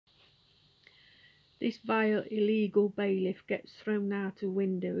This vile illegal bailiff gets thrown out a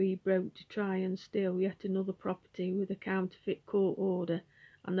window he broke to try and steal yet another property with a counterfeit court order,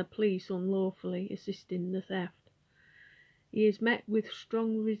 and the police unlawfully assisting the theft. He is met with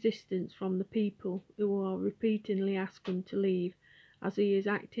strong resistance from the people, who are repeatedly asking him to leave, as he is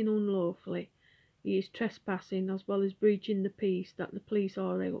acting unlawfully. He is trespassing as well as breaching the peace that the police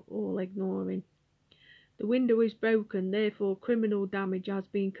are all ignoring. The window is broken, therefore criminal damage has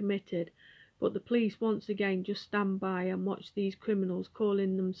been committed, but the police once again just stand by and watch these criminals,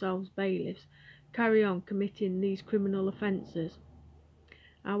 calling themselves bailiffs, carry on committing these criminal offences.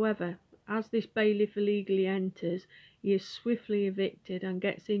 However, as this bailiff illegally enters, he is swiftly evicted and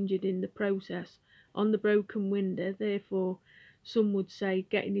gets injured in the process on the broken window, therefore some would say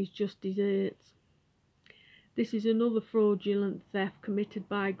getting his just deserts. This is another fraudulent theft committed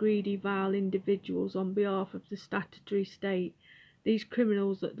by greedy, vile individuals on behalf of the statutory state. These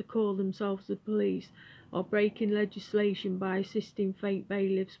criminals that they call themselves the police are breaking legislation by assisting fake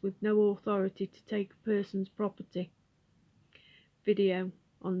bailiffs with no authority to take a person's property. Video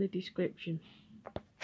on the description.